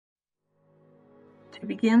To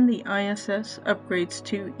begin, the ISS upgrades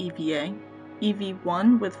to EVA.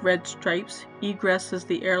 EV1 with red stripes egresses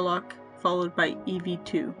the airlock, followed by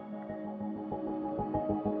EV2.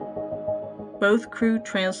 Both crew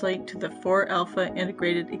translate to the 4 Alpha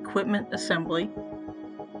integrated equipment assembly,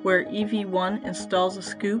 where EV1 installs a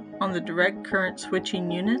scoop on the direct current switching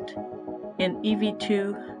unit, and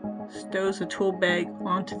EV2 stows a tool bag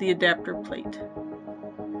onto the adapter plate.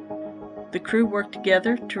 The crew work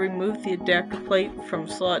together to remove the adapter plate from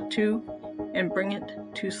slot 2 and bring it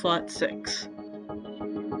to slot 6.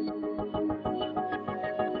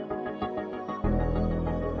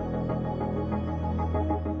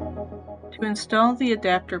 To install the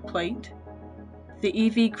adapter plate, the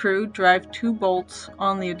EV crew drive 2 bolts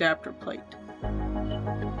on the adapter plate.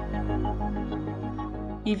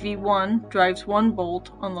 EV1 drives 1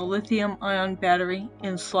 bolt on the lithium-ion battery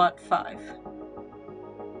in slot 5.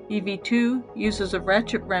 EV2 uses a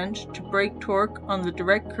ratchet wrench to break torque on the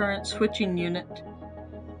direct current switching unit,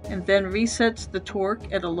 and then resets the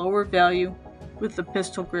torque at a lower value with the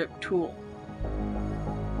pistol grip tool.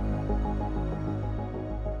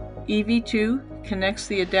 EV2 connects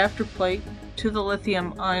the adapter plate to the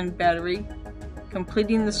lithium-ion battery,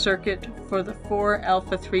 completing the circuit for the 4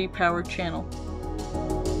 Alpha 3 power channel.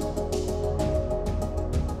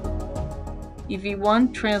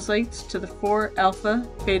 EV1 translates to the 4 Alpha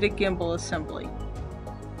Beta gimbal assembly.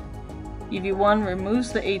 EV1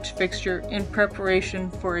 removes the H fixture in preparation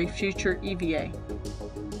for a future EVA.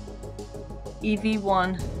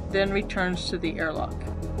 EV1 then returns to the airlock.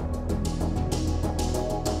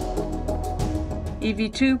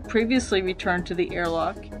 EV2 previously returned to the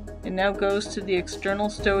airlock and now goes to the external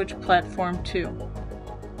stowage platform 2.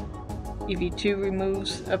 EV2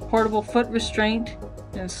 removes a portable foot restraint,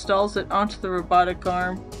 installs it onto the robotic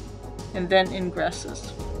arm, and then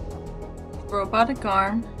ingresses. The robotic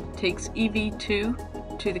arm takes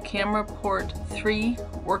EV2 to the camera port 3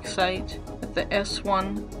 worksite at the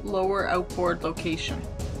S1 lower outboard location.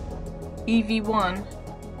 EV1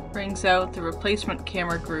 brings out the replacement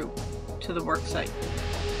camera group to the worksite.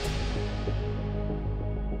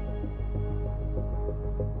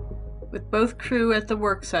 With both crew at the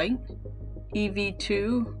worksite,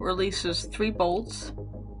 EV2 releases 3 bolts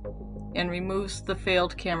and removes the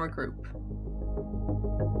failed camera group.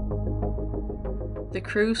 The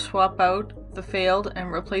crew swap out the failed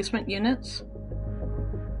and replacement units.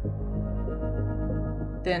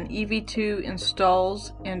 Then EV2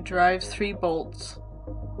 installs and drives 3 bolts.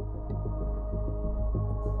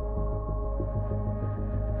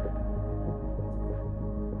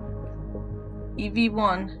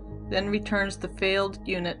 EV1 then returns the failed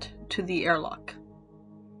unit to the airlock.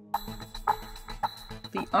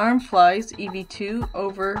 The arm flies EV2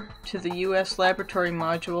 over to the US laboratory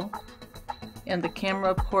module and the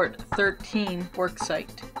camera port 13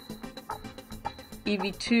 worksite.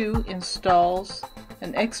 EV2 installs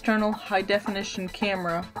an external high-definition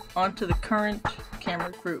camera onto the current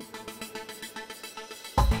camera group.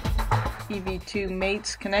 EV2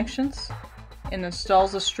 mates connections and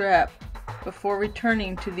installs a strap before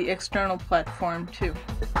returning to the external platform 2.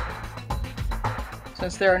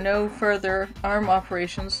 Since there are no further arm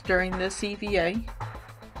operations during this EVA,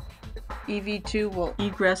 EV2 will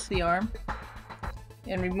egress the arm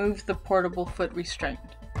and remove the portable foot restraint.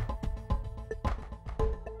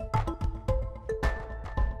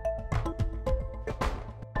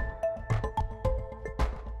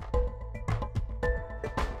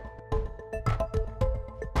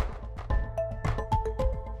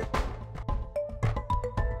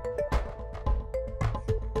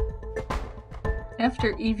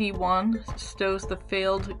 After EV1 stows the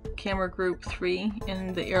failed camera group 3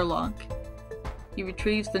 in the airlock, he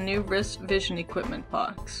retrieves the new wrist vision equipment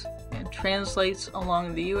box and translates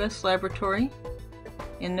along the US laboratory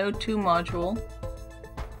in Node 2 module,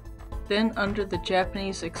 then under the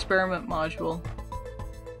Japanese experiment module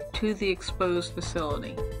to the exposed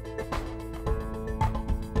facility.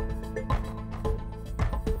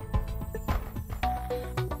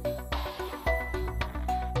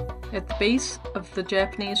 At the base of the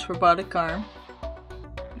Japanese robotic arm,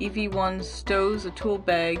 EV1 stows a tool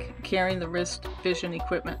bag carrying the wrist vision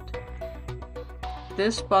equipment.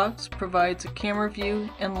 This box provides a camera view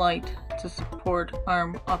and light to support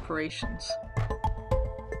arm operations.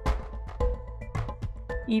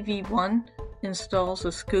 EV1 installs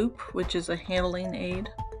a scoop, which is a handling aid,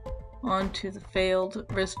 onto the failed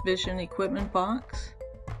wrist vision equipment box,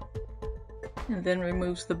 and then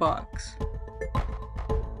removes the box.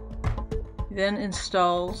 He then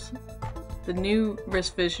installs the new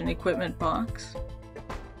wrist vision equipment box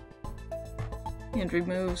and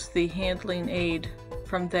removes the handling aid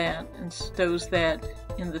from that and stows that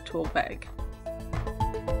in the tool bag.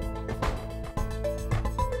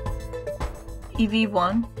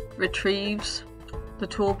 EV1 retrieves the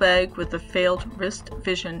tool bag with the failed wrist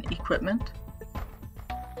vision equipment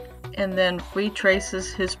and then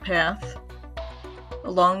retraces his path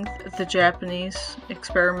along the Japanese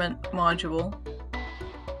experiment module,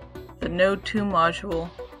 the Node 2 module,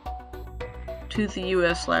 to the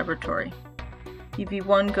US laboratory.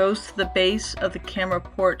 EV1 goes to the base of the camera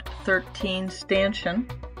port 13 stanchion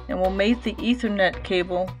and will mate the Ethernet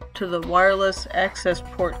cable to the wireless access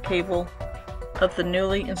port cable of the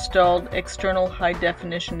newly installed external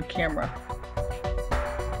high-definition camera.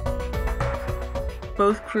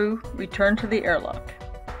 Both crew return to the airlock.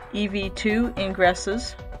 EV2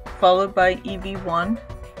 ingresses, followed by EV1,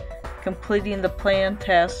 completing the planned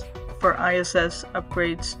test for ISS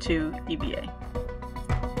upgrades to EVA.